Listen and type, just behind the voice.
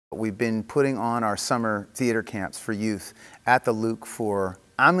We've been putting on our summer theater camps for youth at the Luke for,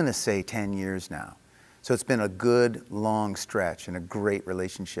 I'm going to say, 10 years now. So it's been a good, long stretch and a great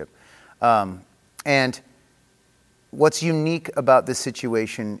relationship. And what's unique about this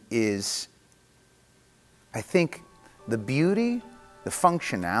situation is, I think, the beauty, the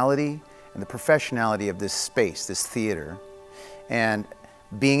functionality, and the professionality of this space, this theater, and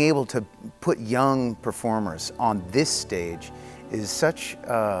being able to put young performers on this stage is such,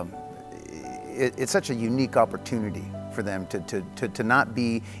 it's such a unique opportunity for them to not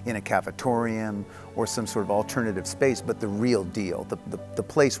be in a cafetorium or some sort of alternative space, but the real deal, the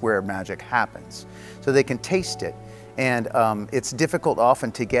place where magic happens. So they can taste it. And it's difficult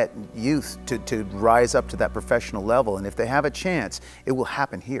often to get youth to rise up to that professional level. And if they have a chance, it will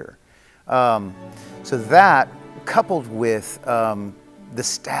happen here. So that, coupled with the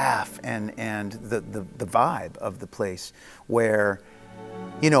staff and the vibe of the place, where,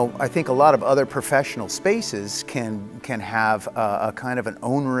 you know, I think a lot of other professional spaces can have a kind of an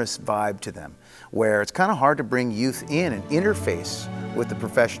onerous vibe to them, where it's kind of hard to bring youth in and interface with the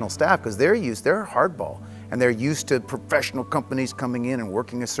professional staff, because they're hardball, and they're used to professional companies coming in and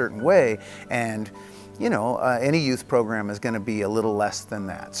working a certain way. And, you know, any youth program is going to be a little less than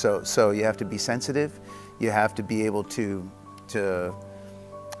that. So you have to be sensitive. You have to be able to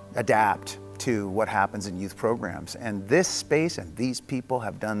adapt to what happens in youth programs. And this space and these people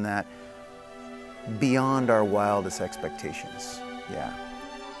have done that beyond our wildest expectations. Yeah.